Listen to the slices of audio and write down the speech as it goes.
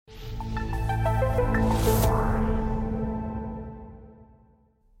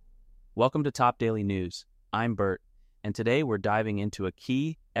Welcome to Top Daily News. I'm Bert, and today we're diving into a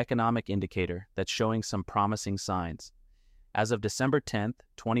key economic indicator that's showing some promising signs. As of December 10th,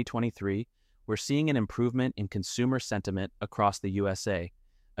 2023, we're seeing an improvement in consumer sentiment across the USA,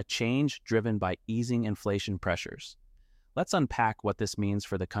 a change driven by easing inflation pressures. Let's unpack what this means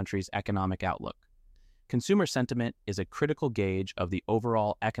for the country's economic outlook. Consumer sentiment is a critical gauge of the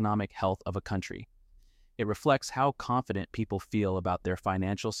overall economic health of a country. It reflects how confident people feel about their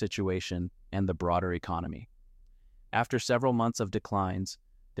financial situation and the broader economy. After several months of declines,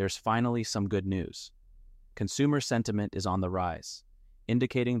 there's finally some good news. Consumer sentiment is on the rise,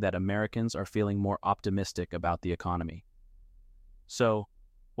 indicating that Americans are feeling more optimistic about the economy. So,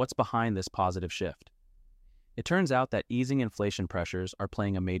 what's behind this positive shift? It turns out that easing inflation pressures are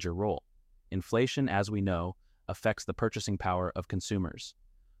playing a major role. Inflation, as we know, affects the purchasing power of consumers.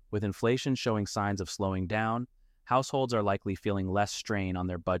 With inflation showing signs of slowing down, households are likely feeling less strain on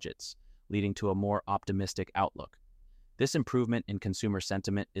their budgets, leading to a more optimistic outlook. This improvement in consumer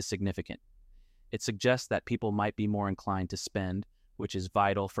sentiment is significant. It suggests that people might be more inclined to spend, which is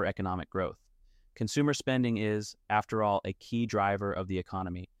vital for economic growth. Consumer spending is, after all, a key driver of the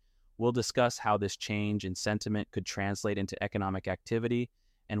economy. We'll discuss how this change in sentiment could translate into economic activity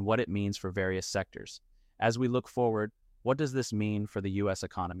and what it means for various sectors. As we look forward, what does this mean for the U.S.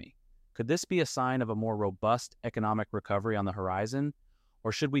 economy? Could this be a sign of a more robust economic recovery on the horizon,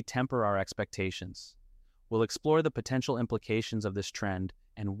 or should we temper our expectations? We'll explore the potential implications of this trend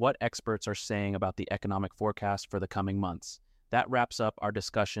and what experts are saying about the economic forecast for the coming months. That wraps up our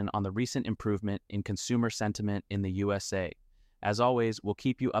discussion on the recent improvement in consumer sentiment in the USA. As always, we'll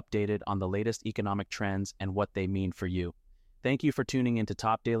keep you updated on the latest economic trends and what they mean for you. Thank you for tuning into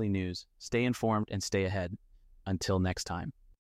Top Daily News. Stay informed and stay ahead. Until next time.